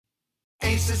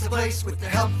Ace is the place with the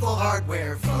helpful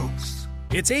hardware, folks.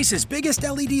 It's Ace's biggest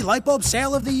LED light bulb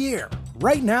sale of the year.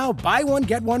 Right now, buy one,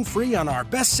 get one free on our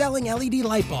best-selling LED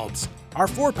light bulbs. Our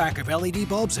 4-pack of LED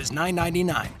bulbs is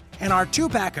 $9.99, and our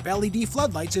 2-pack of LED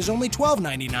floodlights is only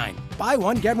 $12.99. Buy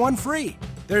one, get one free.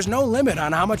 There's no limit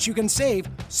on how much you can save,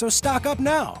 so stock up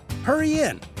now. Hurry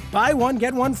in. Buy one,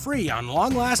 get one free on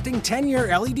long-lasting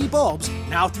 10-year LED bulbs,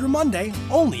 now through Monday,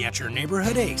 only at your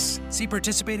neighborhood Ace. See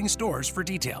participating stores for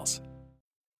details.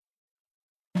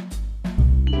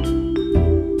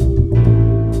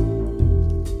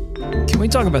 Can we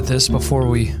talk about this before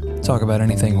we talk about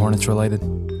anything Hornets related?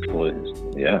 Please.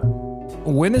 Yeah.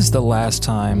 When is the last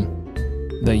time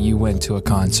that you went to a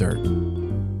concert?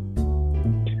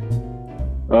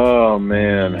 Oh,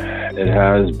 man. It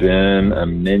has been a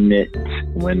minute.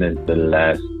 When is the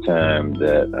last time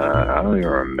that... I don't even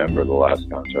remember the last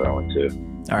concert I went to.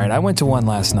 All right, I went to one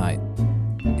last night.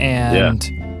 And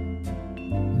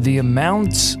the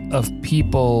amount of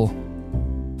people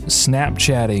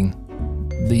Snapchatting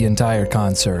the entire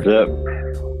concert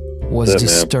was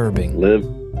disturbing.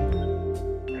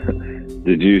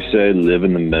 Did you say live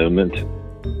in the moment?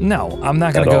 No, I'm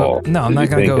not going to go. No, I'm not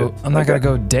going to go. I'm not going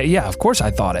to go. Yeah, of course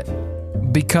I thought it.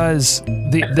 Because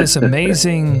this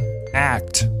amazing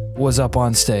act was up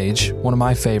on stage. One of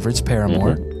my favorites,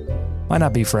 Paramore. Mm-hmm. Might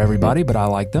not be for everybody, but I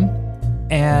like them.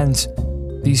 And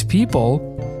these people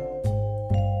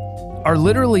are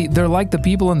literally, they're like the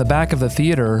people in the back of the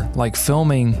theater, like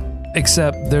filming,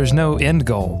 except there's no end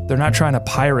goal. They're not trying to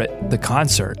pirate the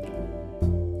concert.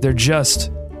 They're just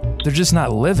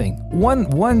not living. One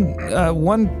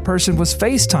person was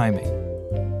FaceTiming.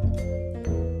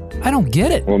 I don't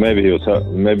get it. Well, maybe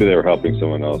maybe they were helping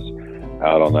someone else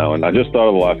out on that one. I just thought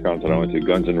of the last concert I went to,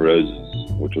 Guns N' Roses,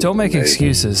 which was Don't make amazing.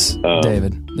 Excuses,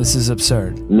 David. This is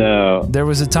absurd. No. There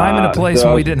was a time and a place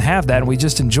when we didn't have that, and we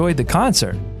just enjoyed the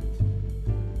concert.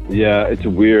 Yeah, it's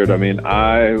weird. I mean,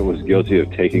 I was guilty of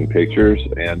taking pictures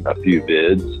and a few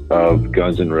vids of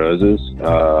Guns N' Roses.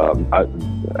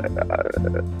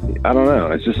 I don't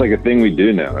know. It's just like a thing we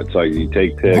do now. It's like you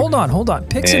take pics. Hold on.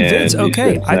 Pics and vids.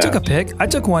 Okay, I took a pic. I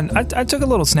took one. I took a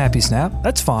little snappy snap.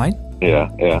 That's fine.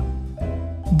 Yeah.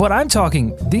 But I'm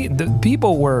talking, the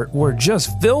people were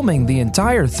just filming the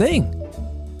entire thing.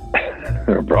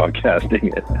 Or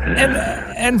broadcasting it.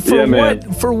 And for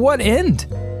For what end?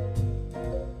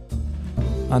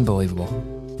 Unbelievable.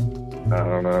 I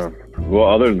don't know. Well,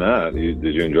 other than that,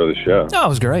 did you enjoy the show? Oh, it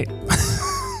was great.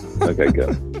 Okay,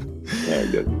 good. Yeah,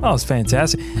 good. Oh, it was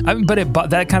fantastic. I mean, but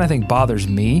that kind of thing bothers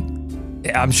me.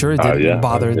 I'm sure it didn't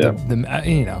bother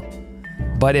the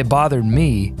but it bothered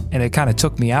me, and it kind of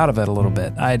took me out of it a little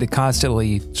bit. I had to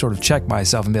constantly sort of check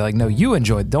myself and be like, no, you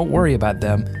enjoy it. Don't worry about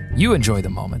them. You enjoy the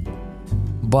moment.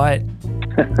 But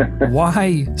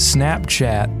why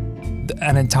Snapchat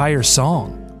an entire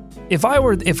song? If I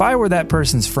were that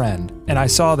person's friend, and I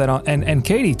saw that and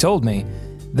Katie told me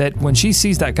that when she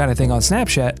sees that kind of thing on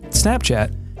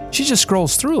Snapchat, she just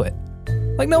scrolls through it.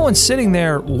 Like, no one's sitting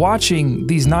there watching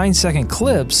these 9-second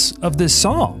clips of this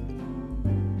song.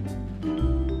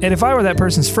 And if I were that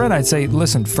person's friend, I'd say,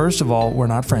 listen, first of all, we're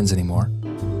not friends anymore.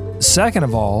 Second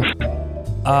of all,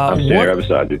 I'm standing right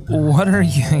beside you. What are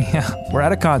you? Yeah, we're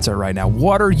at a concert right now.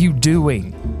 What are you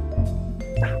doing?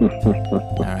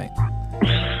 All right.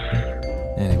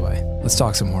 Anyway, let's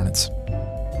talk some Hornets.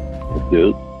 Let's do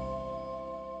it.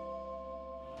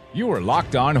 You are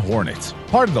Locked On Hornets,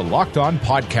 part of the Locked On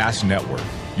Podcast Network.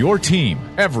 Your team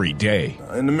every day.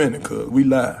 In a minute, cuz we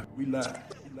live.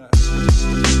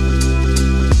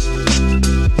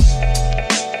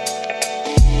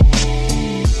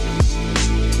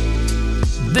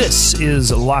 This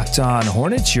is Locked On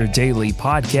Hornets, your daily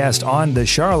podcast on the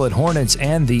Charlotte Hornets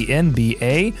and the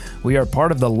NBA. We are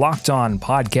part of the Locked On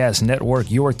Podcast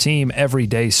Network, your team every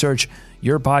day. Search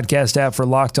your podcast app for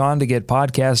Locked On to get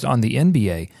podcasts on the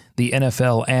NBA, the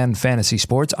NFL, and fantasy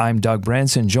sports. I'm Doug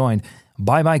Branson, joined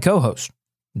by my co-host,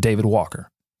 David Walker.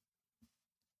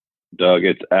 Doug,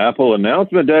 it's Apple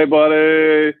announcement day,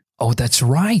 buddy. Oh, that's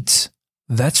right.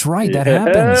 That's right. That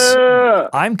happens.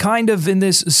 I'm kind of in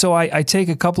this. So I take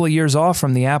a couple of years off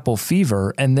from the Apple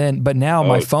fever, but now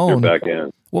my phone. Back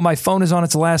in. Well, my phone is on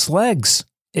its last legs.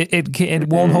 It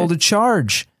won't hold a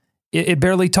charge. It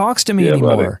barely talks to me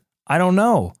anymore. Buddy. I don't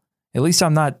know. At least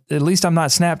I'm not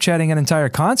Snapchatting an entire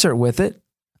concert with it.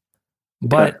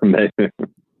 But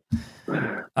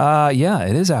yeah,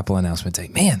 it is Apple announcement day.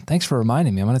 Man, thanks for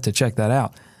reminding me. I'm gonna have to check that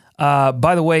out.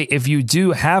 By the way, if you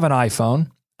do have an iPhone,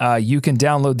 you can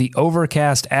download the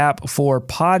Overcast app for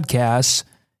podcasts.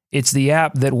 It's the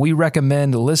app that we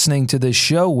recommend listening to this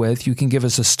show with. You can give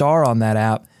us a star on that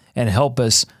app and help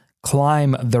us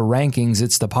Climb the Rankings.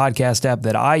 It's the podcast app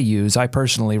that I use. I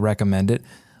personally recommend it.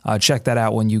 Check that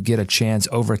out when you get a chance.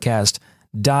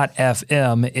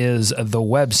 Overcast.fm is the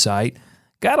website.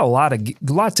 Got a lot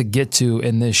to get to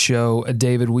in this show,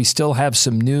 David. We still have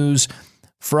some news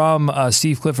from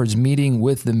Steve Clifford's meeting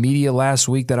with the media last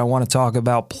week that I want to talk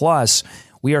about. Plus,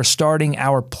 we are starting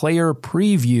our player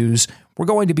previews. We're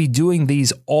going to be doing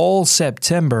these all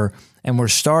September, and we're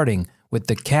starting with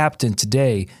the captain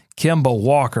today, Kemba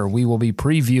Walker. We will be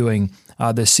previewing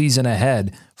the season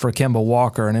ahead for Kemba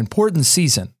Walker, an important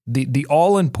season, the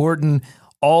all-important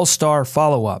all-star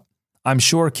follow-up. I'm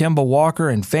sure Kemba Walker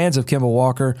and fans of Kemba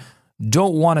Walker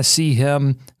don't want to see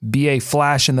him be a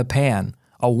flash in the pan,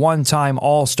 a one-time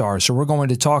all-star. So we're going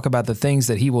to talk about the things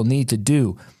that he will need to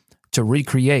do to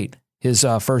recreate his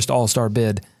first all-star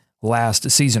bid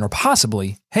last season, or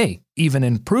possibly, hey, even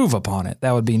improve upon it.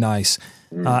 That would be nice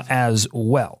as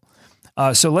well.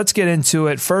 So let's get into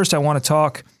it. First, I want to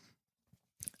talk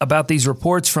about these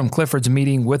reports from Clifford's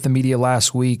meeting with the media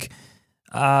last week.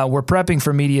 We're prepping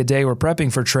for media day. We're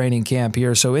prepping for training camp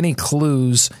here. So any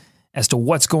clues as to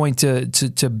what's going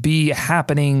to be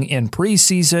happening in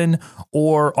preseason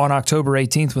or on October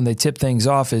 18th when they tip things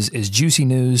off is juicy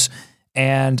news.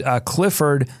 And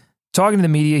Clifford, talking to the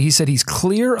media, he said he's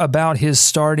clear about his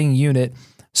starting unit.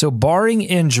 So barring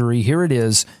injury, here it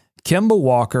is: Kemba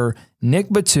Walker, Nick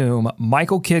Batum,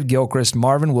 Michael Kidd-Gilchrist,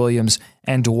 Marvin Williams,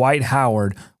 and Dwight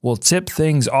Howard will tip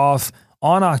things off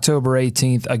on October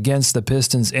 18th against the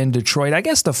Pistons in Detroit. I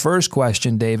guess the first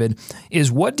question, David,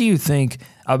 is what do you think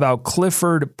about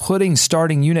Clifford putting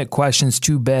starting unit questions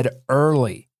to bed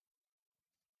early?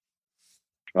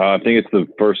 I think it's the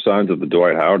first signs of the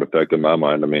Dwight Howard effect in my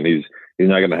mind. I mean, he's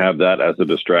not going to have that as a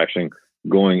distraction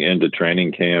going into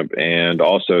training camp, and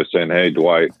also saying, hey,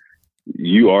 Dwight,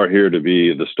 you are here to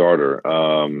be the starter.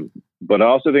 But I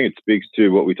also think it speaks to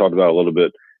what we talked about a little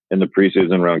bit in the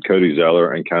preseason around Cody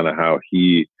Zeller and kind of how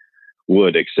he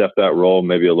would accept that role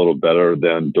maybe a little better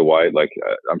than Dwight. Like,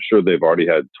 I'm sure they've already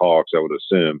had talks, I would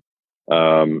assume.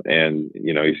 And,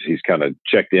 you know, he's kind of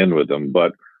checked in with them.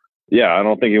 But, yeah, I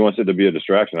don't think he wants it to be a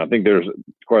distraction. I think there's,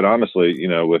 quite honestly, you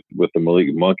know, with the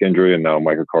Malik Monk injury and now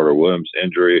Michael Carter-Williams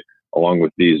injury, along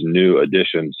with these new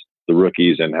additions, the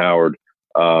rookies and Howard,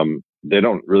 they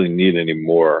don't really need any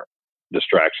more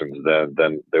distractions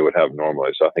than they would have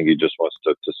normally. So I think he just wants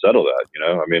to settle that, you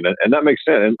know. I mean, and that makes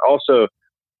sense. And also,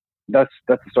 that's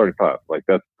the starting five. Like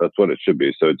that's what it should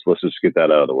be. So let's just get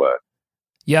that out of the way.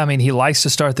 Yeah, I mean, he likes to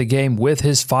start the game with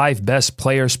his five best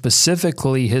players,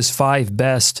 specifically his five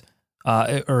best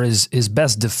or his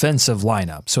best defensive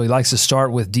lineup. So he likes to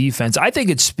start with defense. I think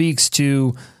it speaks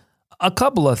to a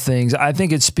couple of things. I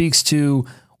think it speaks to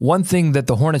one thing that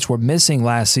the Hornets were missing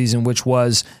last season, which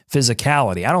was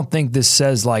physicality. I don't think this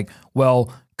says like,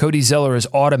 well, Cody Zeller is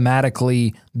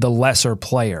automatically the lesser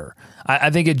player. I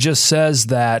think it just says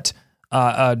that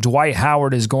Dwight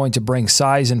Howard is going to bring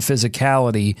size and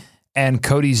physicality, and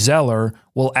Cody Zeller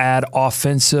will add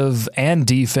offensive and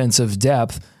defensive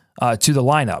depth to the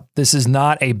lineup. This is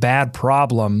not a bad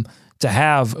problem to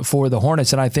have for the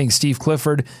Hornets, and I think Steve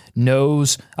Clifford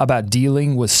knows about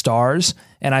dealing with stars,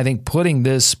 and I think putting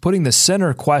the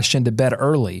center question to bed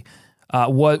early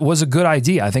was a good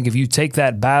idea. I think if you take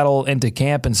that battle into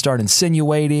camp and start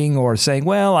insinuating or saying,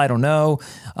 well, I don't know,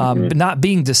 but not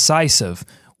being decisive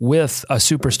with a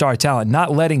superstar talent,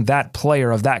 not letting that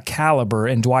player of that caliber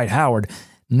in Dwight Howard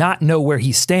not know where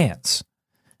he stands,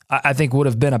 I think would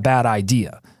have been a bad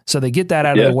idea. So they get that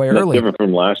out of the way early. Different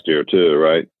from last year too,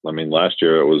 right? I mean, last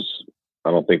year I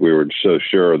don't think we were so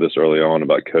sure this early on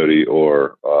about Cody,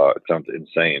 or it sounds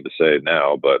insane to say it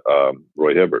now, but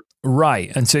Roy Hibbert.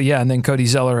 Right. And so, and then Cody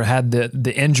Zeller had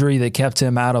the injury that kept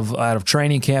him out of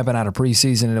training camp and out of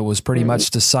preseason, and it was pretty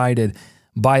much decided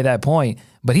by that point.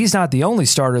 But he's not the only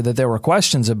starter that there were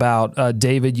questions about.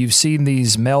 David, you've seen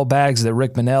these mailbags that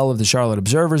Rick Bonnell of the Charlotte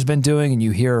Observer has been doing, and you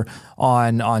hear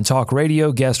on talk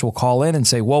radio, guests will call in and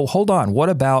say, well, hold on, what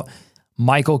about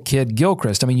Michael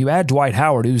Kidd-Gilchrist? I mean, you add Dwight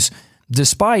Howard, who's,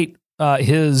 despite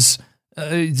reports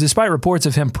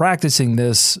of him practicing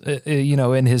this,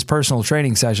 in his personal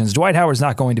training sessions, Dwight Howard's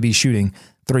not going to be shooting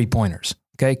 3-pointers.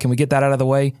 Okay, can we get that out of the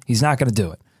way? He's not going to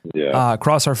do it. Yeah.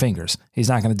 Cross our fingers. He's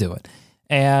not going to do it.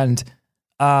 And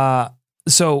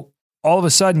so all of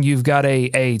a sudden you've got a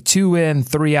 2-in,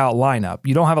 3-out lineup.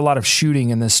 You don't have a lot of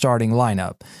shooting in this starting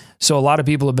lineup. So a lot of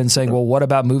people have been saying, well, what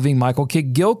about moving Michael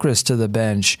Kidd-Gilchrist to the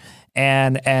bench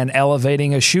and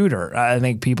elevating a shooter? I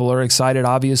think people are excited,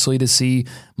 obviously, to see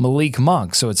Malik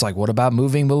Monk. So it's like, what about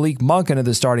moving Malik Monk into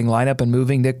the starting lineup and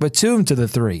moving Nick Batum to the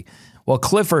 3? Well,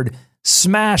 Clifford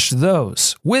smashed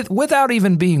those without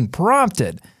even being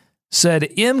prompted. said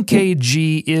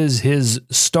MKG is his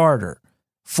starter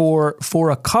for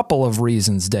a couple of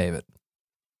reasons, David.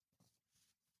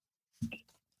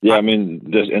 Yeah, I mean,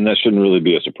 and that shouldn't really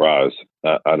be a surprise.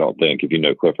 I don't think, if you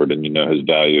know Clifford and you know his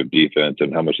value of defense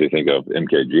and how much they think of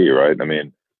MKG, right? I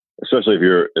mean, especially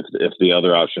if the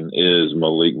other option is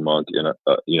Malik Monk in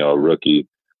a rookie,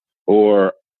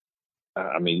 or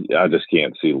I mean, I just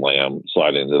can't see Lamb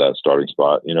sliding into that starting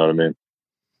spot. You know what I mean?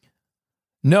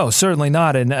 No, certainly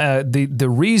not. And the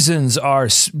reasons are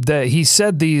that he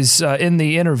said these in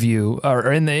the interview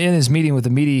or in his meeting with the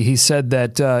media. He said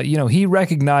that he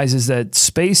recognizes that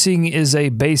spacing is a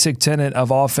basic tenet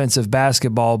of offensive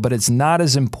basketball, but it's not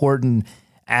as important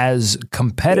as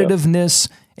competitiveness.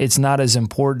 Yeah. It's not as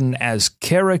important as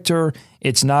character.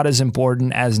 It's not as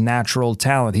important as natural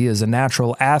talent. He is a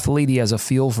natural athlete. He has a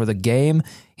feel for the game.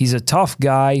 He's a tough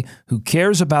guy who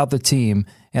cares about the team,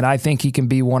 and I think he can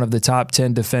be one of the top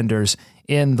 10 defenders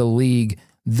in the league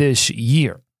this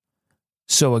year.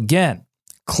 So again,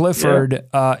 Clifford,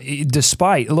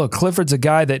 Clifford's a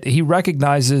guy that he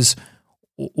recognizes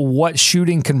what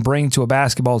shooting can bring to a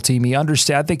basketball team. He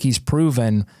understands. I think he's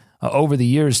proven over the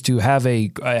years to have a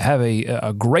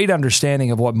great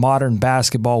understanding of what modern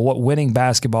basketball, what winning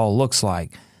basketball looks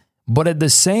like. But at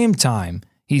the same time,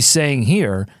 he's saying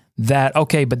here that,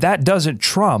 okay, but that doesn't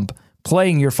trump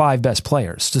playing your 5 best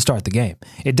players to start the game.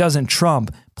 It doesn't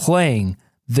trump playing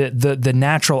the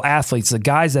natural athletes, the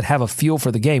guys that have a feel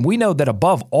for the game. We know that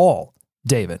above all,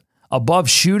 David, above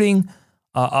shooting,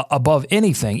 above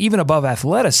anything, even above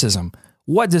athleticism,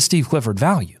 what does Steve Clifford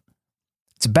value?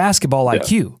 It's basketball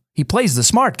IQ. He plays the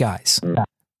smart guys.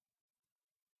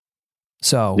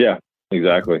 So yeah,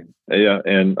 exactly. Yeah,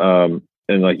 and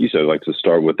like you said, like to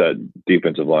start with that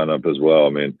defensive lineup as well. I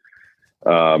mean,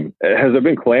 has there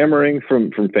been clamoring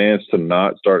from fans to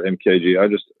not start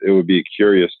MKG? It would be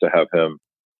curious to have him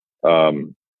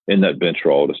in that bench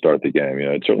role to start the game.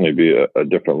 It'd certainly be a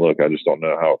different look. I just don't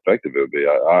know how effective it would be.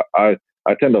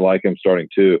 I tend to like him starting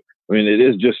too. I mean, it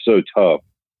is just so tough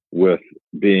with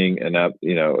being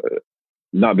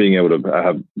not being able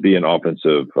to be an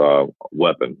offensive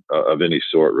weapon of any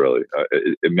sort, really.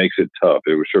 It makes it tough.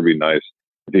 It would sure be nice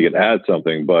if he could add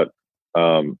something, but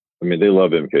I mean, they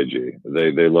love MKG.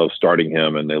 They love starting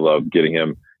him, and they love getting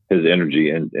him his energy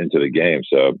into the game.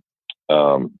 So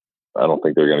I don't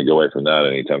think they're going to go away from that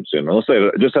anytime soon, unless they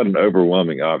just had an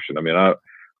overwhelming option. I mean,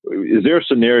 is there a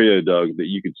scenario, Doug, that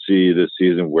you could see this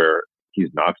season where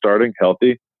he's not starting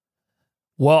healthy?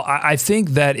 Well, I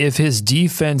think that if his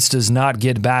defense does not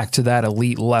get back to that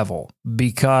elite level,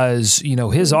 because,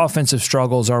 his offensive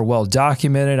struggles are well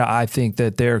documented, I think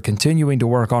that they're continuing to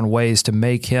work on ways to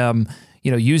make him,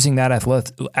 using that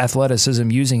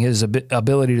athleticism, using his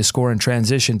ability to score in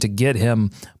transition to get him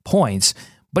points.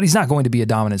 But he's not going to be a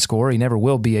dominant scorer. He never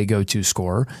will be a go-to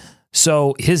scorer.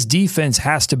 So his defense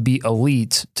has to be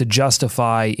elite to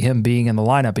justify him being in the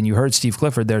lineup. And you heard Steve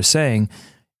Clifford there saying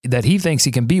that he thinks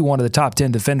he can be one of the top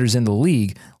 10 defenders in the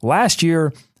league. Last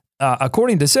year,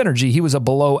 according to Synergy, he was a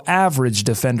below-average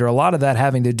defender, a lot of that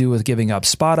having to do with giving up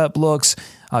spot-up looks,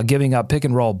 giving up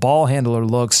pick-and-roll ball handler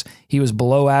looks. He was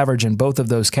below average in both of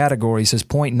those categories. His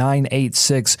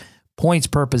 .986 points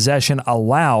per possession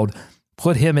allowed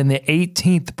put him in the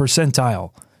 18th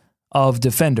percentile of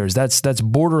defenders. That's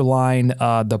borderline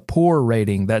the poor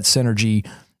rating that Synergy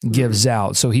gives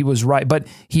out. So he was right. But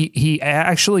he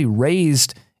actually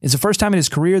raised... It's the first time in his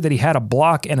career that he had a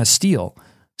block and a steal.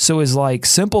 So his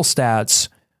simple stats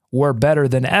were better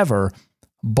than ever.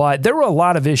 But there were a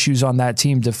lot of issues on that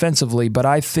team defensively. But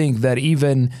I think that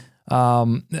even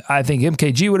I think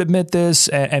MKG would admit this,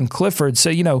 and Clifford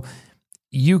say,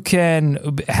 you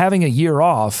can having a year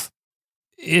off.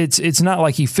 It's not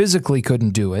like he physically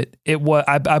couldn't do it.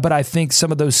 But I think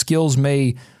some of those skills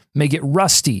may get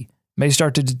rusty. May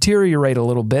start to deteriorate a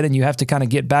little bit, and you have to kind of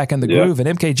get back in the groove.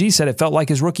 And MKG said it felt like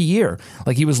his rookie year,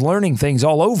 like he was learning things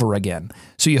all over again.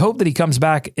 So you hope that he comes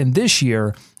back in this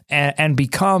year and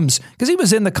becomes, because he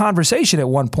was in the conversation at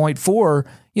one point for,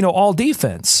 all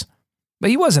defense, but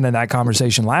he wasn't in that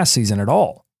conversation last season at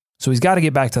all. So he's got to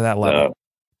get back to that level.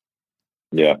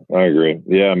 Yeah, I agree.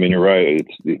 Yeah, I mean, you're right.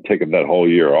 It's taken that whole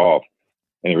year off,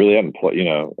 and he really hadn't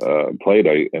played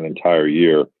an entire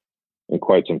year in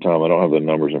quite some time. I don't have the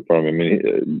numbers in front of me.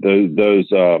 I mean, those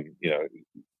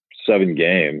 7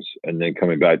 games and then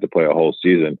coming back to play a whole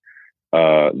season,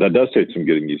 that does take some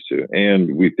getting used to.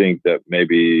 And we think that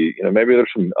maybe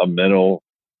there's a mental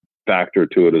factor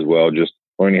to it as well, just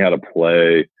learning how to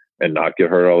play and not get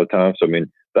hurt all the time. So, I mean,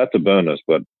 that's a bonus.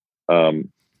 But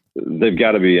they've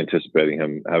got to be anticipating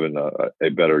him having a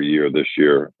better year this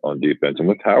year on defense. And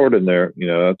with Howard in there,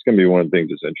 that's going to be one of the things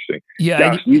that's interesting. Yeah.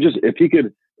 Gosh, if he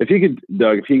could,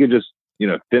 Doug, if he could just,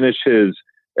 finish his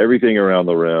everything around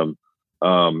the rim,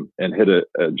 and hit a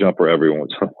jumper every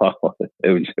once in a while,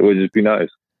 it would just be nice.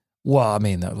 Well, I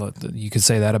mean, you could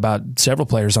say that about several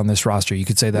players on this roster. You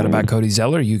could say that about Cody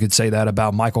Zeller. You could say that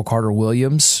about Michael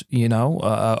Carter-Williams,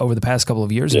 over the past couple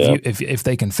of years. Yeah. If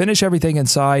they can finish everything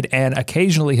inside and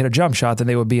occasionally hit a jump shot, then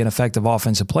they would be an effective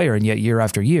offensive player. And yet year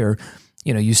after year,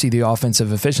 you see the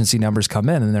offensive efficiency numbers come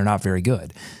in and they're not very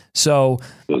good. So,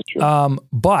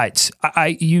 but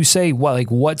you say, well, like,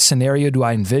 what scenario do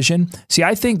I envision? See,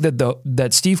 I think that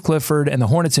Steve Clifford and the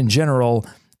Hornets in general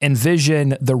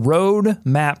envision the road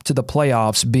map to the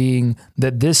playoffs being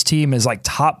that this team is like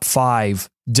top 5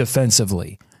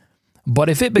 defensively. But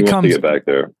if it becomes to get back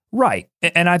there, right,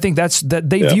 and I think that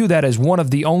they view that as one of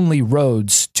the only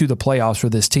roads to the playoffs for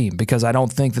this team, because I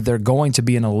don't think that they're going to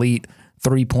be an elite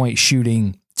 3-point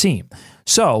shooting team.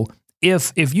 So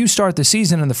if you start the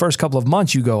season in the first couple of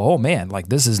months, you go, oh man, like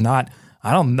this is not.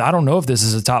 I don't know if this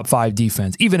is a top 5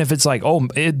 defense, even if it's like,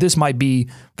 this might be,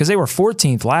 because they were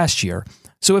 14th last year.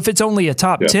 So if it's only a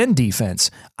top 10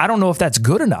 defense, I don't know if that's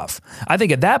good enough. I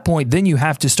think at that point, then you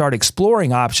have to start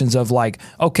exploring options of like,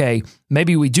 okay,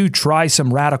 maybe we do try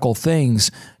some radical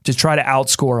things to try to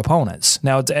outscore opponents.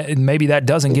 Now, maybe that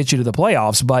doesn't get you to the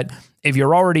playoffs, but if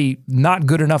you're already not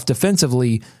good enough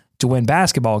defensively to win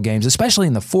basketball games, especially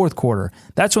in the fourth quarter,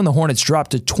 that's when the Hornets dropped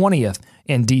to 20th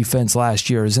in defense last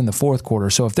year, is in the fourth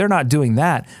quarter. So if they're not doing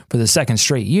that for the second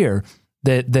straight year,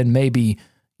 then maybe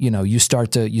you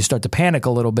start to panic a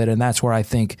little bit, and that's where I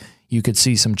think you could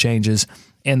see some changes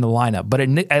in the lineup. But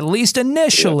at least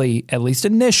initially,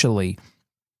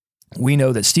 we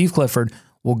know that Steve Clifford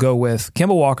will go with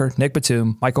Kemba Walker, Nick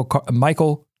Batum,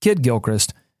 Michael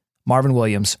Kidd-Gilchrist, Marvin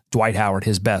Williams, Dwight Howard,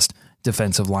 his best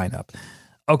defensive lineup.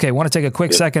 Okay, I want to take a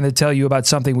quick second to tell you about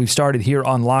something we've started here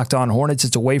on Locked On Hornets.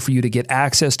 It's a way for you to get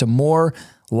access to more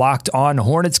Locked On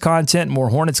Hornets content, more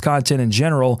Hornets content in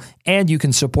general, and you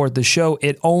can support the show.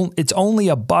 It's only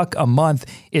 $1 a month.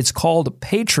 It's called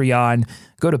Patreon.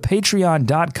 Go to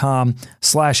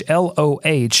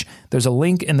patreon.com/LOH. There's a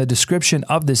link in the description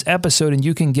of this episode, and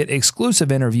you can get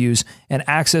exclusive interviews and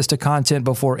access to content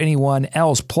before anyone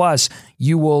else. Plus,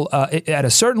 you will, at a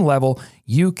certain level,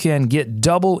 you can get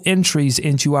double entries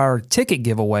into our ticket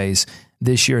giveaways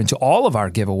this year, into all of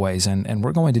our giveaways, and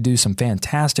we're going to do some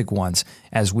fantastic ones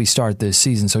as we start this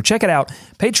season. So check it out,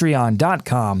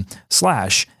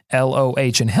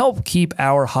 patreon.com/LOH, and help keep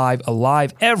our hive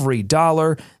alive. Every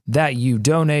dollar that you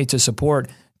donate to support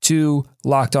to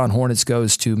Locked On Hornets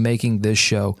goes to making this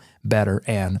show better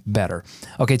and better.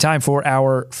 Okay, time for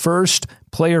our first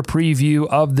player preview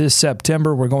of this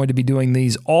September. We're going to be doing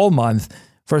these all month.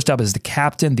 First up is the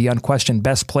captain, the unquestioned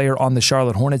best player on the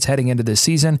Charlotte Hornets heading into this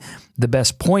season, the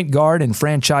best point guard in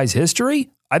franchise history.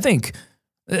 I think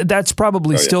that's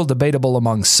probably still debatable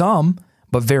among some,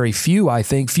 but very few, I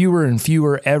think. Fewer and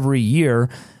fewer every year.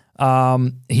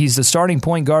 He's the starting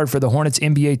point guard for the Hornets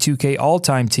NBA 2K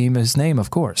all-time team. His name, of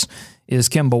course, is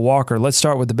Kemba Walker. Let's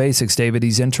start with the basics, David.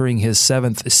 He's entering his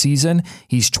 7th season.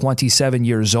 He's 27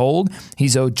 years old.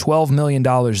 He's owed $12 million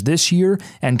this year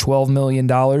and $12 million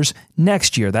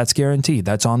next year. That's guaranteed.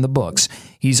 That's on the books.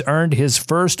 He's earned his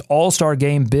first All-Star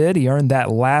game bid. He earned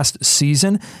that last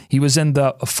season. He was in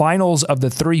the finals of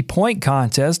the three-point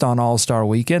contest on All-Star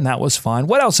weekend. That was fun.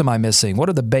 What else am I missing? What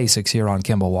are the basics here on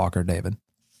Kemba Walker, David?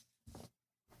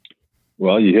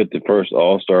 Well, you hit the first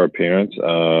All-Star appearance.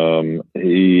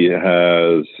 He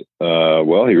has,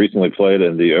 he recently played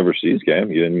in the overseas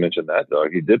game. You didn't mention that,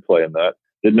 Doug. He did play in that.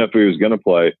 Didn't know if he was going to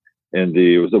play in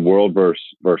it was the World versus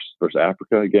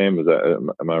Africa game.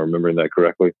 Am I remembering that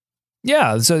correctly?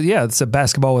 Yeah. So, it's a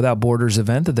Basketball Without Borders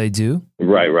event that they do.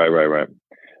 Right.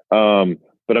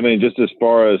 But I mean, just as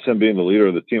far as him being the leader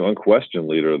of the team, unquestioned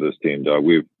leader of this team, Doug,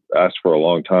 we've asked for a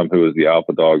long time who is the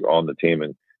alpha dog on the team,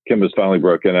 and Kemba's finally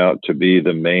broken out to be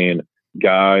the main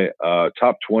guy,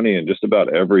 top 20 in just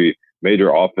about every major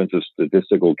offensive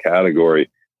statistical category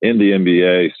in the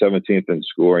NBA, 17th in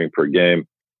scoring per game,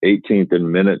 18th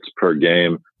in minutes per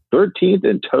game, 13th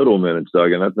in total minutes,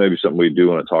 Doug, and that's maybe something we do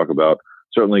want to talk about.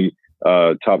 Certainly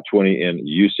top 20 in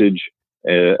usage,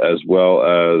 as well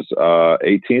as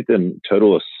 18th in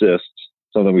total assists,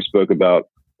 something we spoke about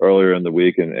earlier in the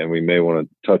week and we may want to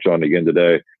touch on again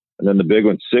today. And then the big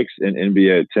one, 6th in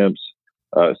NBA attempts,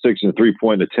 6 in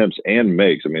three-point attempts and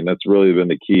makes. I mean, that's really been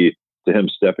the key to him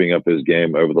stepping up his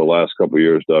game over the last couple of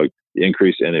years, Doug. The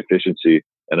increase in efficiency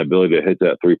and ability to hit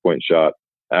that three-point shot,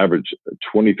 average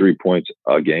 23 points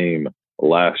a game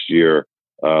last year.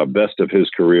 best of his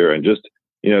career. And just,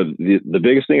 the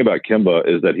biggest thing about Kemba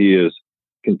is that he has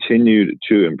continued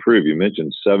to improve. You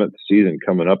mentioned 7th season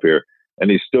coming up here,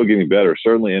 and he's still getting better,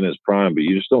 certainly in his prime, but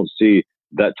you just don't see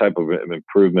that type of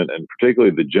improvement, and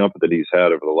particularly the jump that he's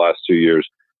had over the last 2 years,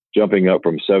 jumping up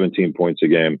from 17 points a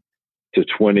game to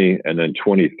 20 and then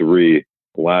 23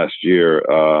 last year.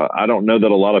 I don't know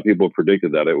that a lot of people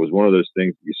predicted that. It was one of those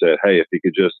things you said, hey, if he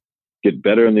could just get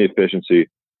better in the efficiency,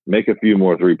 make a few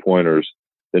more 3-pointers,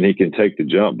 then he can take the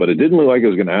jump. But it didn't look like it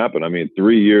was going to happen. I mean,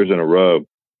 3 years in a row,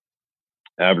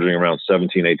 averaging around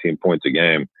 17, 18 points a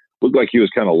game, looked like he was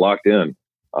kind of locked in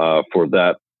for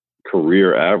that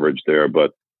career average there,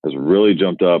 but has really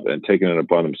jumped up and taken it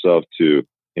upon himself to,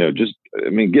 get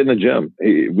in the gym.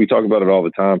 We talk about it all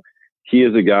the time. He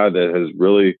is a guy that has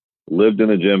really lived in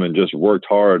the gym and just worked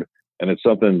hard. And it's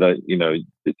something that,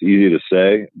 it's easy to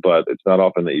say, but it's not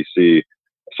often that you see,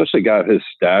 especially a guy of his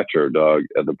stature, Doug,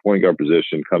 at the point guard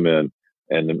position, come in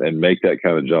and make that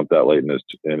kind of jump that late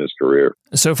in his career.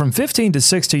 So from 15 to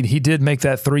 16, he did make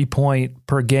that 3-point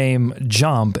per game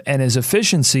jump, and his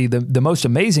efficiency. The most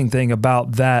amazing thing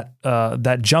about that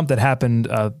jump that happened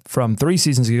from 3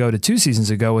 seasons ago to 2 seasons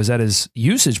ago is that his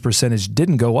usage percentage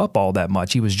didn't go up all that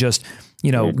much. He was just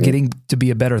getting to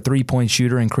be a better 3-point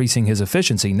shooter, increasing his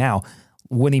efficiency. Now,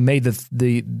 when he made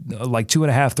the like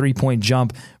 2.5 3-point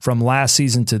jump from last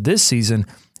season to this season,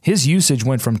 his usage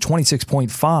went from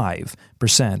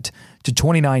 26.5% to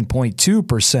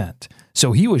 29.2%.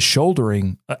 So he was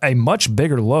shouldering a much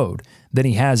bigger load than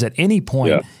he has at any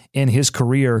point in his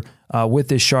career with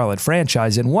this Charlotte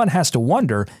franchise. And one has to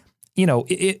wonder,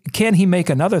 can he make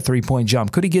another 3-point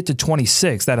jump? Could he get to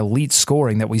 26, that elite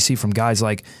scoring that we see from guys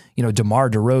like,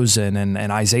 DeMar DeRozan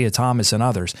and Isaiah Thomas and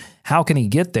others? How can he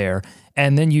get there?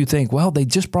 And then you think, well, they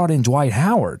just brought in Dwight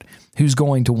Howard, who's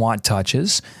going to want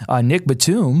touches. Nick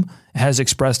Batum has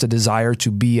expressed a desire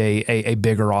to be a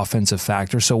bigger offensive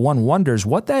factor. So one wonders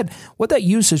what that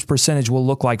usage percentage will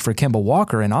look like for Kemba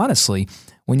Walker. And honestly,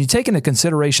 when you take into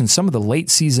consideration some of the late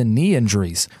season knee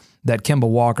injuries that Kemba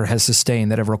Walker has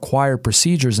sustained that have required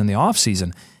procedures in the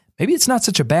offseason, maybe it's not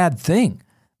such a bad thing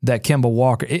that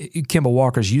Kemba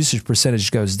Walker's usage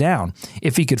percentage goes down.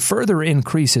 If he could further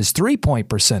increase his 3-point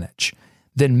percentage,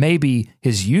 then maybe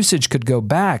his usage could go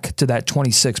back to that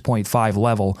 26.5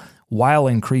 level while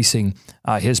increasing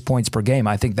his points per game.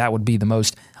 I think that would be the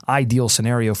most ideal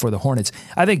scenario for the Hornets.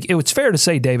 I think it's fair to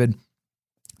say, David,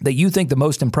 that you think the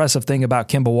most impressive thing about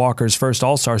Kemba Walker's first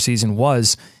All-Star season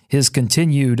was his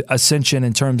continued ascension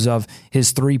in terms of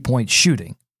his 3-point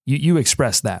shooting. You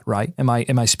expressed that, right? Am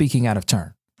I speaking out of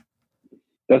turn?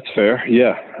 That's fair.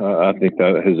 Yeah. I think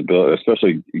that his ability,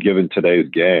 especially given today's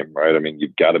game, right? I mean,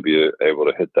 you've got to be able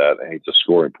to hit that. And he's a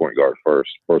scoring point guard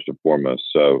first and foremost.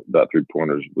 So that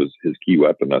 3-pointers was his key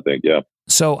weapon, I think. Yeah.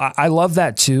 So I love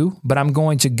that too, but I'm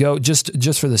going to go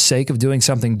just for the sake of doing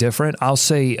something different. I'll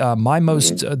say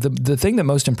the thing that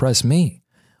most impressed me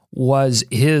was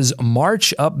his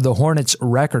march up the Hornets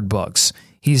record books.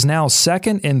 He's now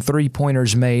second in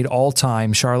 3-pointers made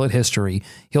all-time Charlotte history.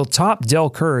 He'll top Del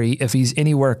Curry if he's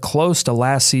anywhere close to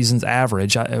last season's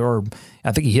average, or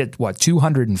I think he hit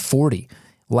 240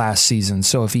 last season.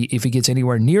 So if he gets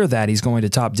anywhere near that, he's going to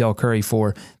top Del Curry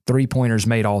for 3-pointers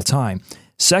made all-time.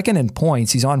 Second in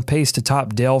points, he's on pace to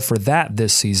top Del for that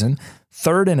this season.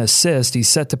 Third in assists, he's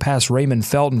set to pass Raymond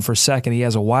Felton for second. He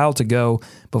has a while to go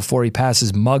before he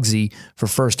passes Muggsy for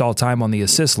first all-time on the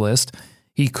assist list.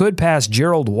 He could pass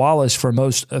Gerald Wallace for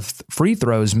most free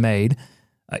throws made,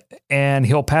 and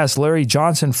he'll pass Larry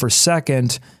Johnson for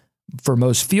second for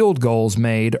most field goals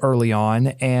made early on,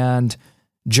 and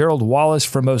Gerald Wallace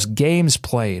for most games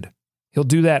played. He'll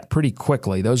do that pretty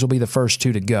quickly. Those will be the first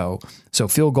two to go. So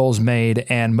field goals made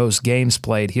and most games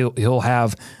played, he'll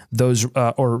have those,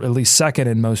 or at least second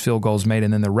in most field goals made,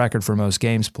 and then the record for most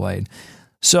games played.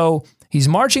 So he's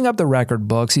marching up the record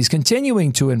books. He's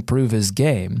continuing to improve his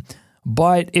game.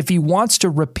 But if he wants to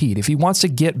repeat, if he wants to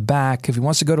get back, if he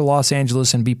wants to go to Los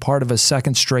Angeles and be part of a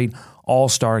second straight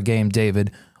All-Star game, David,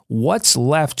 what's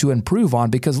left to improve on?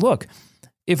 Because look,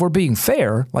 if we're being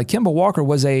fair, like Kemba Walker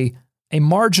was a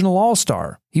marginal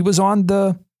All-Star. He was on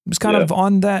the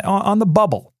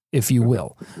bubble, if you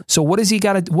will. So what does he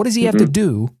have to do? What does he have to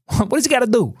do?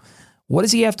 What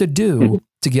does he have to do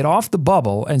to get off the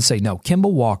bubble and say, no,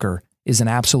 Kemba Walker is an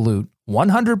absolute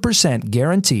 100%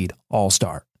 guaranteed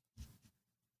All-Star?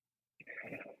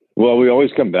 Well, we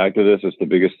always come back to this. It's the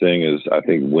biggest thing is, I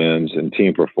think, wins and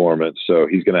team performance. So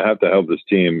he's going to have to help this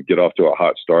team get off to a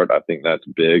hot start. I think that's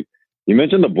big. You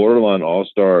mentioned the borderline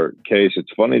All-Star case. It's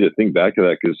funny to think back to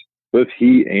that because both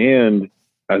he and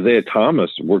Isaiah Thomas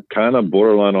were kind of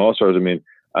borderline All-Stars. I mean,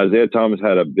 Isaiah Thomas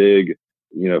had a big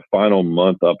final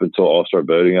month up until All-Star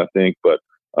voting, I think, but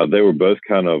they were both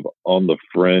kind of on the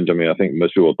fringe. I mean, I think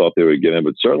most people thought they would get in,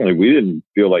 but certainly we didn't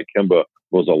feel like Kemba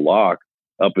was a lock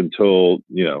up until,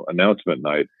 announcement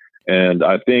night. And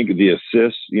I think the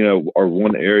assists, are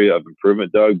one area of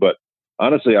improvement, Doug, but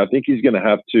honestly, I think he's going to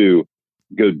have to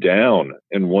go down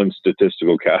in one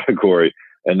statistical category,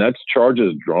 and that's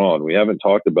charges drawn. We haven't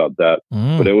talked about that,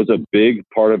 but it was a big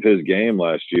part of his game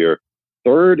last year.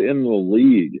 Third in the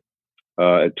league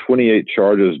at 28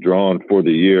 charges drawn for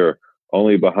the year,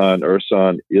 only behind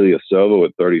Ersan Ilyasova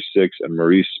at 36 and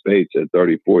Maurice Spates at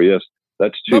 34. Yes,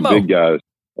 that's two big guys.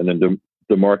 And then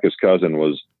DeMarcus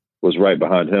Cousins was right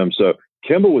behind him. So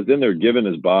Kemba was in there giving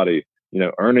his body,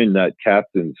 earning that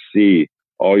captain C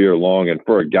all year long. And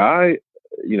for a guy,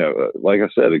 like I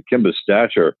said, at Kemba's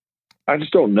stature, I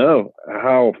just don't know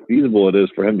how feasible it is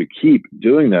for him to keep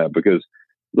doing that, because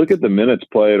look at the minutes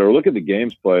played or look at the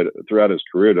games played throughout his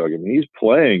career, Doug. I mean, he's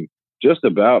playing just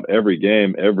about every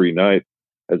game, every night.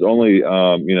 Has only,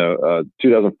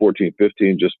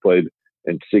 2014-15 just played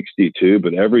in 62,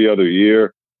 but every other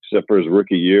year, except for his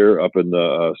rookie year, up in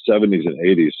the 70s and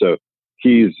 80s. So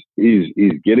he's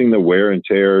getting the wear and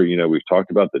tear. We've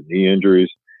talked about the knee injuries,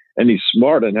 and he's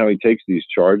smart in how he takes these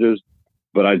charges.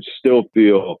 But I still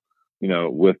feel,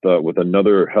 with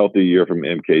another healthy year from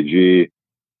MKG,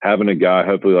 having a guy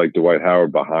hopefully like Dwight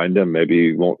Howard behind him, maybe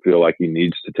he won't feel like he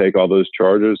needs to take all those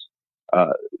charges.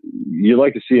 You'd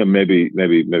like to see him maybe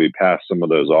pass some of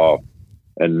those off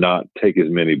and not take as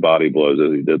many body blows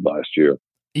as he did last year.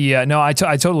 Yeah, no, I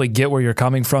totally get where you're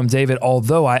coming from, David,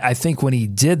 although I think when he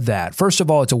did that, first of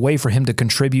all, it's a way for him to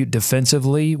contribute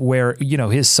defensively where,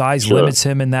 his size limits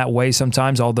him in that way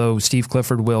sometimes, although Steve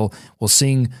Clifford will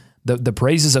sing the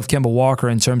praises of Kemba Walker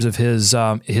in terms of his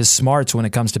smarts when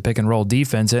it comes to pick and roll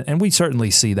defense, and we certainly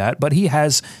see that, but he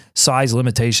has size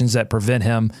limitations that prevent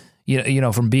him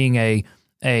from being a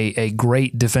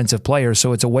great defensive player.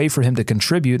 So it's a way for him to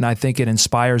contribute, and I think it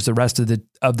inspires the rest of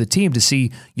the team to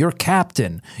see your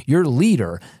captain, your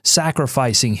leader,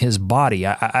 sacrificing his body.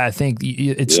 I think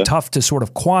it's tough to sort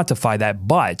of quantify that,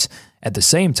 but at the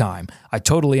same time, I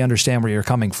totally understand where you're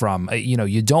coming from.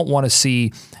 You don't want to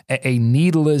see a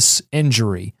needless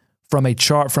injury from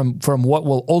from what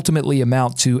will ultimately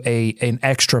amount to an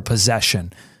extra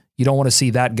possession. You don't want to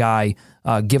see that guy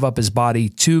give up his body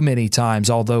too many times,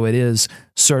 although it is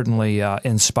certainly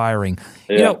inspiring.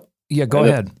 Yeah. Go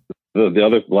ahead.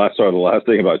 The last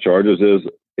thing about charges is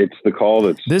it's the call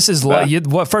that's... This is...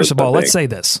 first of all, let's say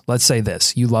this.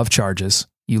 You love charges.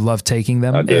 You love taking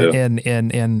them. I do.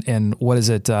 And what is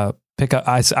it? Pickup.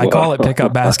 I call it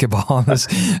pickup basketball.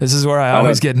 This is where I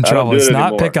always get in trouble. It's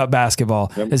not pickup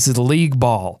basketball. Yep. This is league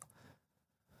ball.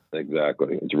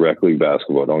 Exactly. It's rec league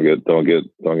basketball. Don't get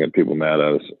people mad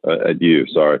at us, at you.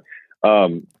 Sorry. I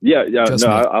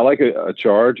like a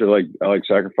charge. I like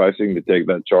sacrificing to take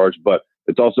that charge, but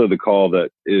it's also the call that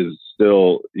is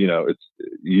still, you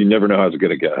never know how it's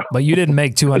going to go. But you didn't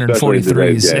make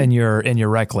 243s in your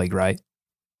rec league, right?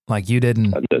 Like you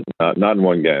didn't. I did not in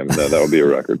one game. No, that would be a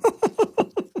record.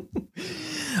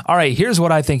 All right, here's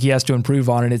what I think he has to improve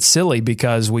on, and it's silly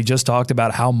because we just talked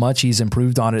about how much he's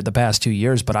improved on it the past 2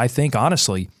 years, but I think,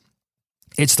 honestly,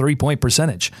 it's 3-point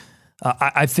percentage.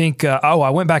 I think, I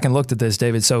went back and looked at this,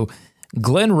 David. So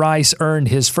Glenn Rice earned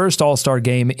his first All-Star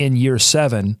game in year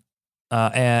 7,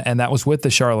 and that was with the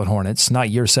Charlotte Hornets, not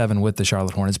year 7 with the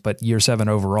Charlotte Hornets, but year 7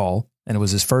 overall, and it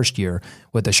was his first year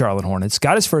with the Charlotte Hornets.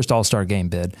 Got his first All-Star game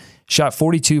bid, shot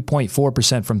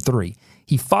 42.4% from 3.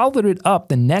 He followed it up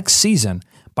the next season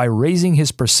by raising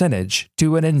his percentage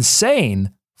to an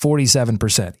insane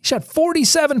 47%. He shot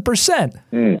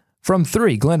 47% from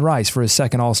 3, Glenn Rice, for his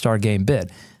second All-Star game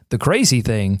bid. The crazy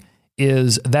thing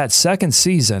is that second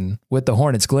season with the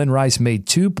Hornets, Glenn Rice made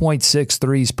 2.6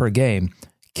 threes per game.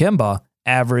 Kemba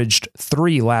averaged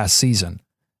 3 last season.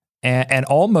 And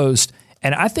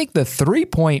I think the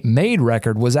 3-point made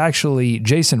record was actually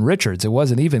Jason Richards. It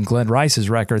wasn't even Glenn Rice's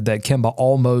record that Kemba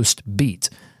almost beat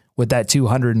with that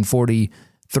 240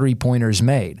 3-pointers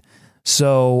made.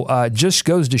 So just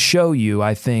goes to show you,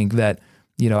 I think, that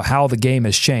how the game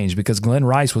has changed, because Glenn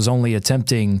Rice was only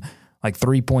attempting like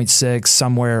 3.6,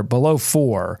 somewhere below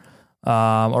 4,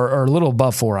 or a little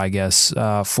above 4, I guess,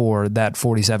 for that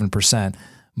 47%.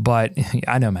 But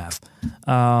I know math.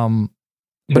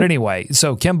 But anyway,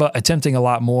 so Kemba attempting a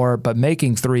lot more, but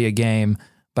making 3 a game.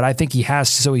 But I think he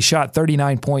has to. So he shot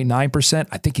 39.9%.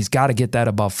 I think he's got to get that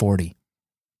above 40.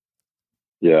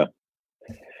 Yeah.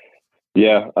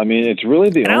 Yeah. I mean, it's really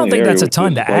the only. I don't think that's a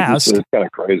ton to ask. It's kind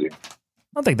of crazy. I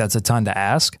don't think that's a ton to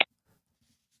ask.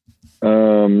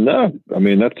 No, I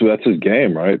mean, that's his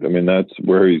game, right? I mean, that's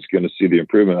where he's going to see the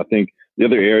improvement. I think The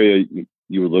other area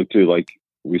you would look to, like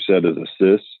we said, is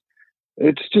assists.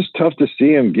 It's just tough to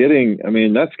see him getting. I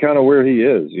mean, that's kind of where he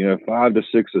is. 5 to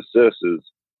 6 assists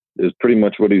is pretty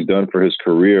much what he's done for his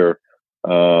career.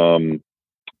 That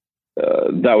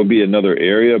would be another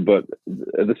area, but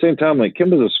at the same time, like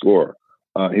Kemba's a scorer.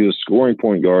 He's a scoring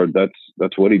point guard.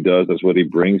 That's what he does. That's what he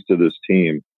brings to this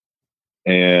team.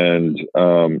 And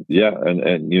and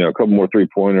a couple more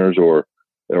 3-pointers or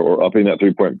upping that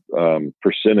 3-point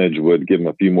percentage would give him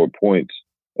a few more points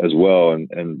as well. And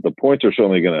the points are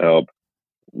certainly going to help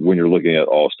when you're looking at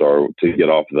All-Star to get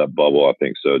off of that bubble. I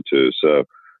think so too. So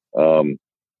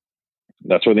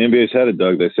that's where the NBA's headed,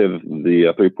 Doug. They say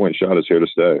the 3-point shot is here to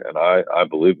stay, and I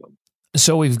believe them.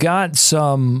 So we've got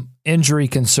some injury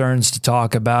concerns to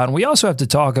talk about, and we also have to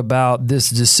talk about this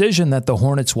decision that the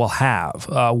Hornets will have,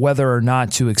 whether or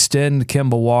not to extend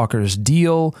Kemba Walker's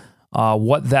deal,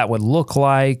 what that would look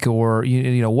like, or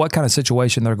what kind of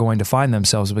situation they're going to find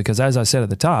themselves. Because as I said at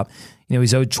the top,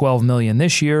 he's owed $12 million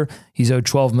this year. He's owed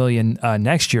 $12 million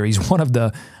next year. He's one of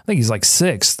I think he's like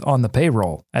 6th on the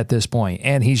payroll at this point,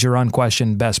 and he's your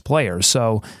unquestioned best player.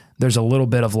 So there's a little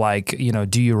bit of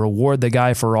do you reward the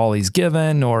guy for all he's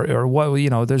given or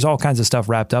what, there's all kinds of stuff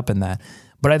wrapped up in that.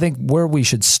 But I think where we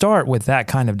should start with that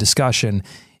kind of discussion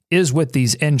is with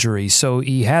these injuries. So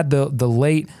he had the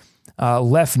late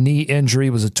left knee injury,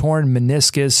 was a torn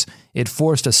meniscus. It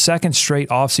forced a second straight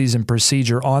offseason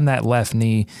procedure on that left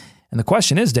knee. And the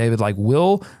question is, David,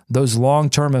 will those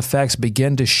long-term effects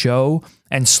begin to show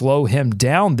and slow him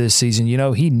down this season?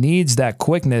 He needs that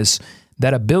quickness,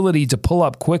 that ability to pull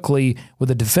up quickly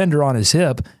with a defender on his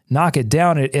hip, knock it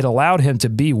down. It allowed him to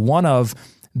be one of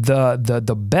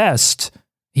the best.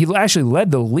 He actually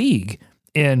led the league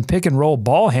in pick-and-roll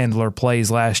ball handler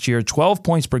plays last year, 12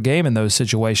 points per game in those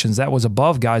situations. That was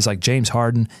above guys like James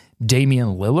Harden,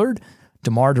 Damian Lillard,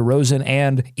 DeMar DeRozan,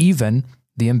 and even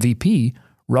the MVP,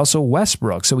 Russell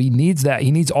Westbrook. So he needs that.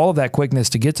 He needs all of that quickness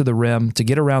to get to the rim, to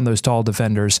get around those tall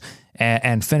defenders,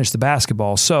 and finish the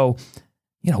basketball. So,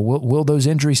 will those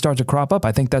injuries start to crop up?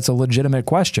 I think that's a legitimate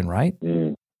question, right?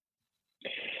 Mm.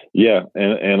 Yeah,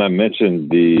 and I mentioned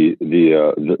the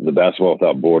Basketball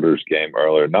Without Borders game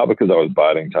earlier, not because I was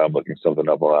biding time looking something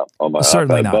up on my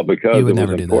Certainly iPad, not. but because it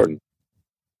was important.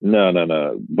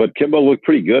 No. But Kemba looked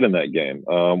pretty good in that game,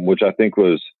 which I think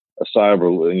was a sigh of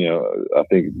relief. I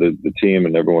think the team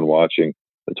and everyone watching,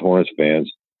 the Hornets fans,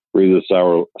 breathed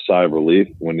a sigh of relief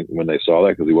when they saw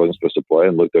that, because he wasn't supposed to play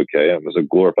and looked okay. It was a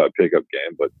glorified pickup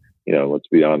game, but let's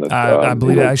be honest. I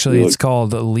believe it's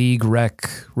called the League Rec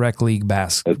League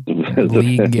Basketball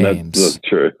League games. That's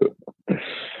true.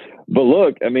 But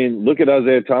look at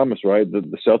Isaiah Thomas, right?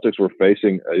 The Celtics were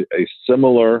facing a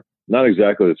similar, not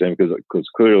exactly the same, because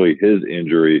clearly his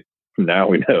injury, now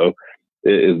we know,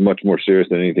 is much more serious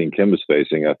than anything Kemba's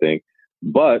facing, I think.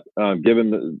 But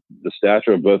given the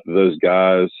stature of both of those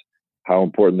guys, how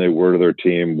important they were to their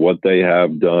team, what they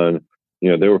have done,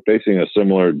 they were facing a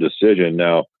similar decision.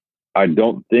 Now, I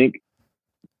don't think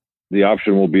the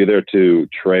option will be there to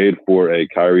trade for a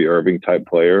Kyrie Irving type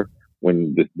player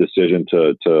when the decision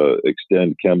to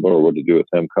extend Kemba or what to do with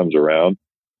him comes around.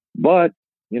 But,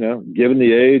 given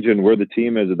the age and where the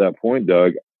team is at that point,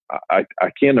 Doug, I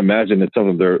can't imagine it's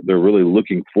something they're really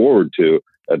looking forward to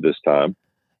at this time.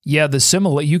 Yeah,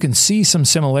 you can see some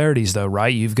similarities though,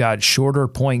 right? You've got shorter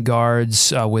point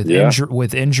guards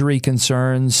with injury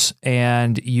concerns,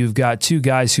 and you've got two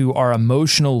guys who are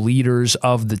emotional leaders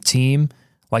of the team.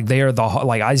 Like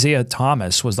Isaiah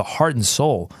Thomas was the heart and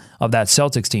soul of that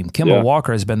Celtics team. Kemba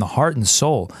Walker has been the heart and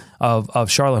soul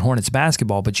of Charlotte Hornets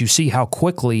basketball, but you see how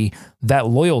quickly that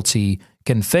loyalty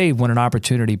can fade when an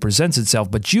opportunity presents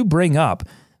itself. But you bring up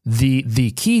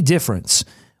the key difference,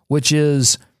 which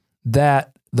is that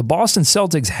the Boston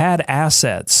Celtics had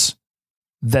assets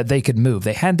that they could move.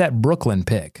 They had that Brooklyn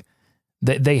pick.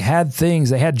 They had things.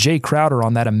 They had Jay Crowder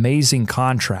on that amazing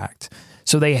contract.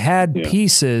 So they had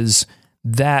pieces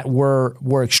that were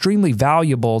extremely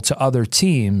valuable to other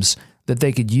teams that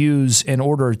they could use in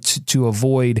order to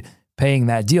avoid paying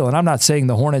that deal. And I'm not saying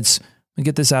the Hornets, let me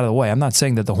get this out of the way, I'm not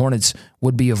saying that the Hornets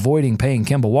would be avoiding paying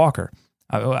Kemba Walker.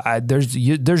 There's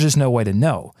just no way to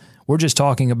know. We're just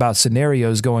talking about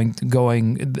scenarios going,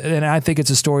 and I think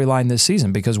it's a storyline this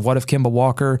season, because what if Kemba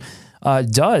Walker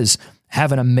does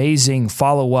have an amazing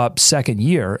follow-up second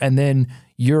year, and then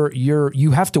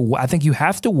you have to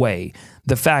weigh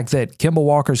the fact that Kemba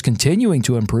Walker's continuing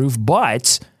to improve,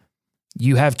 but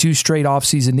you have 2 straight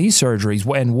off-season knee surgeries,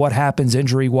 and what happens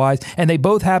injury-wise, and they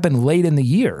both happen late in the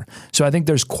year. So I think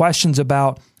there's questions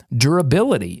about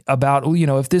durability, about,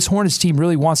 if this Hornets team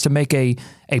really wants to make a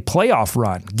playoff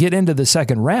run, get into the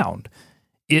second round,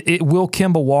 It will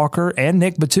Kemba Walker and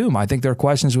Nick Batum. I think there are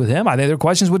questions with him. I think there are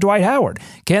questions with Dwight Howard.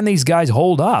 Can these guys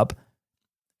hold up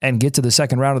and get to the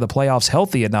second round of the playoffs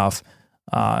healthy enough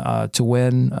to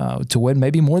win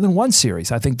maybe more than one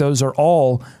series? I think those are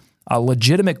all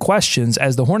legitimate questions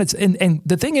as the Hornets. And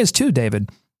the thing is too, David,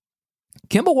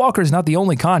 Kemba Walker is not the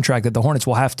only contract that the Hornets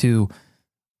will have to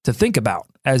think about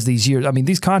as these years. I mean,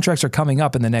 these contracts are coming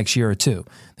up in the next year or two.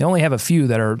 They only have a few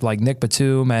that are like Nick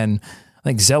Batum, and I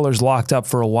think Zeller's locked up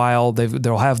for a while.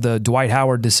 They'll have the Dwight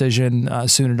Howard decision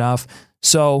soon enough.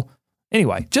 So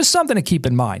anyway, just something to keep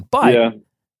in mind. But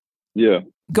yeah.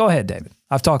 Go ahead, David.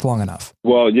 I've talked long enough.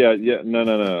 Well, yeah. No.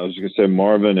 I was going to say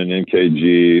Marvin and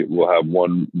NKG will have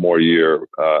one more year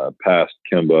past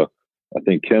Kemba. I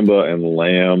think Kemba and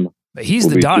Lamb. He's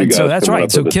the domino. So that's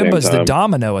right. So Kemba's the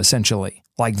domino, essentially.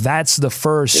 Like that's the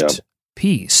first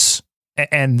piece.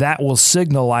 And that will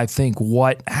signal, I think,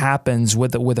 what happens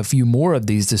with a few more of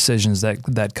these decisions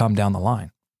that come down the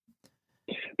line.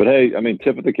 But hey, I mean,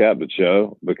 tip of the cap to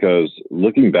Cho, because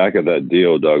looking back at that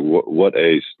deal, Doug, what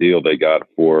a steal they got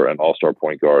for an all-star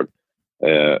point guard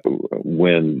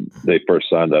when they first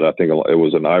signed that. I think it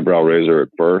was an eyebrow raiser at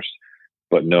first,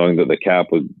 but knowing that the cap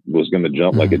was going to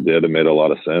jump like it did, it made a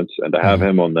lot of sense. And to have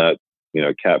him on that,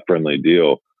 cap-friendly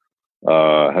deal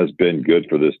has been good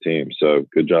for this team. So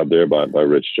good job there by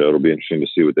Rich Cho. It'll be interesting to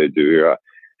see what they do here.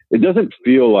 It doesn't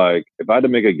feel like, if I had to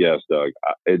make a guess, Doug,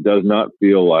 it does not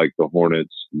feel like the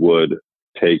Hornets would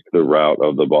take the route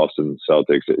of the Boston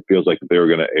Celtics. It feels like if they were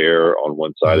going to err on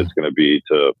one side, it's going to be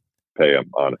to pay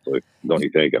them, honestly. Don't you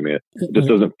think? I mean, it just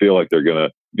doesn't feel like they're going to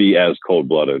be as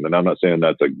cold-blooded. And I'm not saying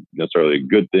that's necessarily a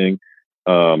good thing.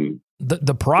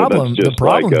 The problem,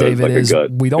 David, is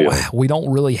we don't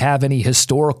really have any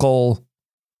historical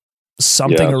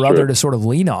something or other to sort of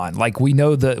lean on. Like we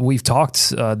know that we've talked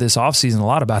this offseason a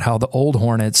lot about how the old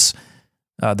Hornets,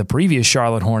 the previous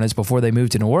Charlotte Hornets before they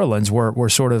moved to New Orleans, were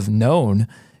sort of known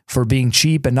for being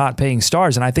cheap and not paying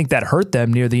stars. And I think that hurt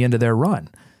them near the end of their run.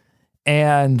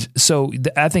 And so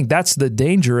I think that's the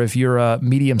danger if you're a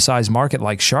medium-sized market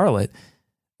like Charlotte.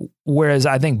 Whereas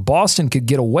I think Boston could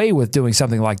get away with doing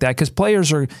something like that because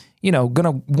players are, going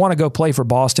to want to go play for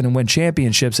Boston and win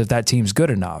championships if that team's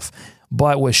good enough.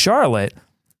 But with Charlotte,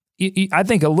 I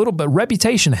think a little bit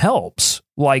reputation helps.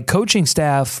 Like coaching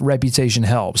staff reputation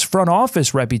helps. Front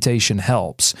office reputation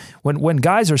helps. When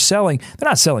guys are selling, they're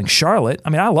not selling Charlotte. I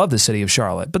mean, I love the city of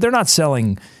Charlotte, but they're not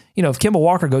selling, if Kemba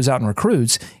Walker goes out and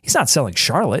recruits, he's not selling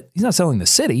Charlotte. He's not selling the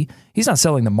city. He's not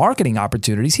selling the marketing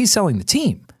opportunities. He's selling the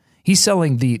team. He's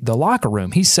selling the locker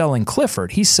room. He's selling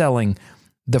Clifford. He's selling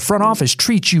the front office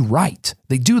treats you right.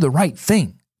 They do the right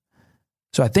thing.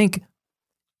 So I think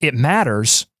it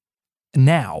matters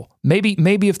now. Maybe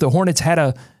if the Hornets had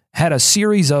a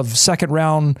series of second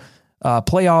round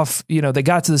playoff, they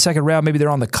got to the second round, maybe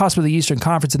they're on the cusp of the Eastern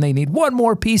Conference and they need one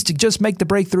more piece to just make the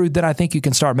breakthrough, then I think you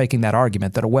can start making that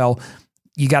argument that,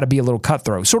 you got to be a little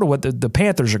cutthroat. Sort of what the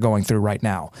Panthers are going through right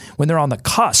now. When they're on the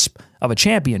cusp of a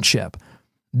championship,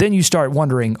 then you start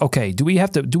wondering, okay, do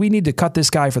we need to cut this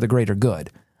guy for the greater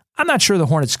good? I'm not sure the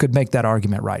Hornets could make that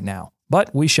argument right now,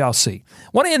 but we shall see. I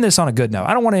want to end this on a good note.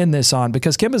 I don't want to end this on,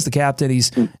 because Kemba's the captain. He's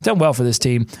done well for this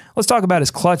team. Let's talk about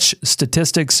his clutch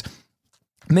statistics.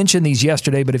 Mentioned these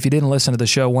yesterday, but if you didn't listen to the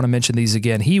show, I want to mention these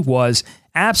again. He was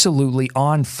absolutely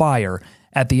on fire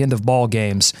at the end of ball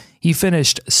games. He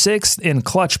finished 6th in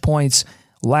clutch points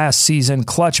last season,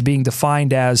 clutch being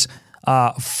defined as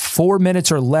 4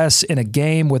 minutes or less in a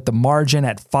game with the margin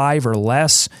at 5 or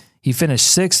less. He finished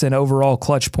 6th in overall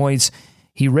clutch points.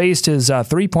 He raised his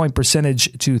 3-point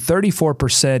percentage to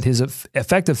 34%. His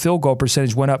effective field goal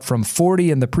percentage went up from 40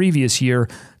 in the previous year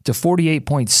to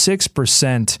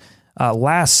 48.6%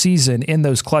 last season in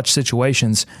those clutch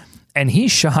situations. And he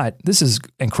shot, this is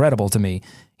incredible to me,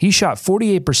 he shot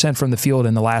 48% from the field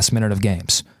in the last minute of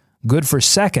games. Good for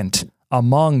second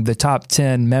among the top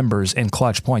 10 members in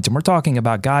clutch points. And we're talking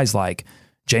about guys like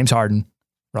James Harden,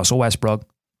 Russell Westbrook,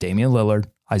 Damian Lillard,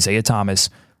 Isaiah Thomas,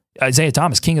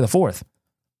 king of the fourth.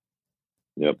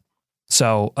 Yep.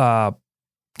 So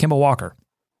Kemba Walker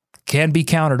can be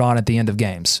counted on at the end of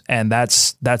games. And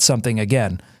that's something,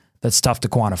 again, that's tough to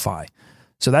quantify.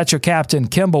 So that's your captain,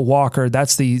 Kemba Walker.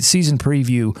 That's the season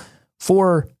preview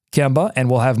for Kemba. And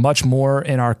we'll have much more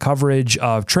in our coverage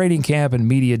of training camp and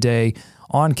media day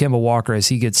on Kemba Walker as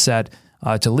he gets set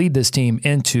to lead this team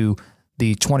into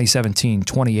the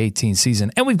 2017-2018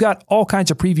 season. And we've got all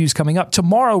kinds of previews coming up.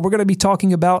 Tomorrow, we're going to be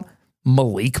talking about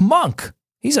Malik Monk.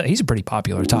 He's a pretty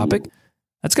popular topic.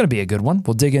 That's going to be a good one.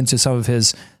 We'll dig into some of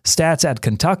his stats at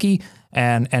Kentucky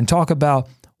and talk about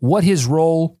what his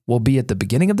role will be at the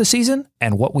beginning of the season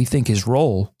and what we think his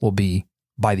role will be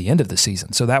by the end of the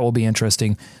season. So that will be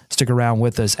interesting. Stick around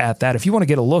with us at that. If you want to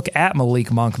get a look at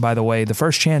Malik Monk, by the way, the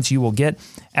first chance you will get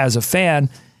as a fan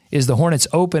is the Hornets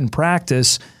open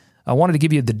practice. I wanted to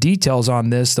give you the details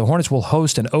on this. The Hornets will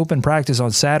host an open practice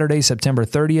on Saturday, September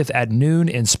 30th at noon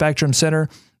in Spectrum Center.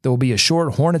 There will be a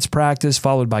short Hornets practice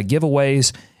followed by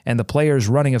giveaways and the players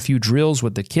running a few drills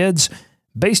with the kids.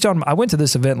 I went to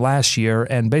this event last year,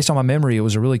 and based on my memory, it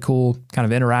was a really cool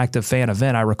kind of interactive fan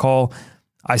event. I recall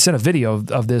I sent a video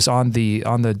of this on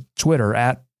the Twitter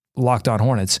at Locked On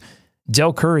Hornets.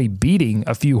 Del Curry beating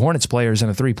a few Hornets players in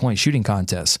a 3-point shooting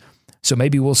contest. So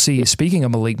maybe we'll see, speaking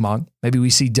of Malik Monk, maybe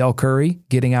we see Del Curry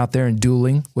getting out there and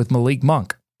dueling with Malik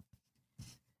Monk.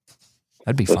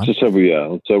 That'd be fun. Let's say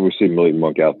we see Malik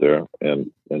Monk out there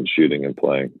and shooting and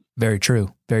playing. Very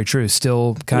true. Very true.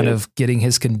 Still kind of getting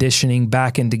his conditioning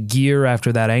back into gear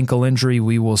after that ankle injury.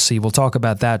 We will see. We'll talk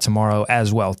about that tomorrow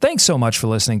as well. Thanks so much for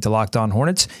listening to Locked On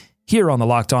Hornets here on the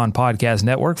Locked On Podcast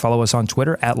Network. Follow us on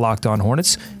Twitter at Locked On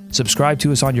Hornets. Subscribe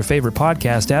to us on your favorite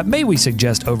podcast app. May we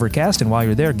suggest Overcast? And while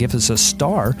you're there, give us a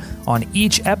star on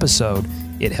each episode.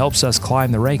 It helps us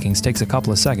climb the rankings. Takes a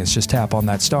couple of seconds. Just tap on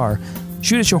that star.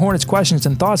 Shoot us your Hornets questions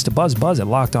and thoughts to buzz at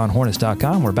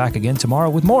LockedOnHornets.com. We're back again tomorrow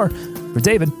with more. For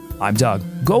David, I'm Doug.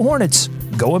 Go Hornets.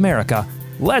 Go America.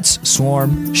 Let's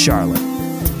swarm Charlotte.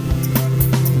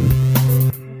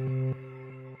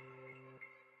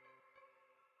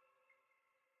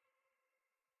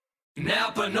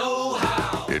 Napa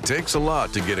know-how. It takes a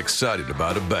lot to get excited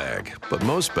about a bag, but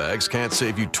most bags can't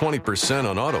save you 20%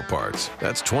 on auto parts.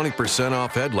 That's 20%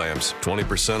 off headlamps,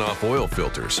 20% off oil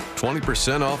filters,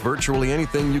 20% off virtually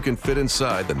anything you can fit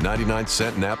inside the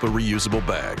 99-cent Napa reusable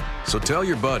bag. So tell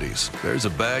your buddies, there's a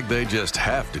bag they just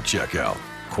have to check out.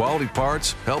 Quality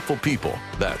parts, helpful people.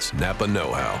 That's Napa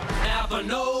know-how. Napa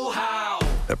know-how.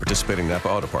 At participating Napa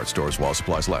Auto Parts stores while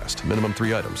supplies last. Minimum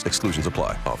 3 items. Exclusions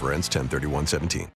apply. Offer ends 10/31/17.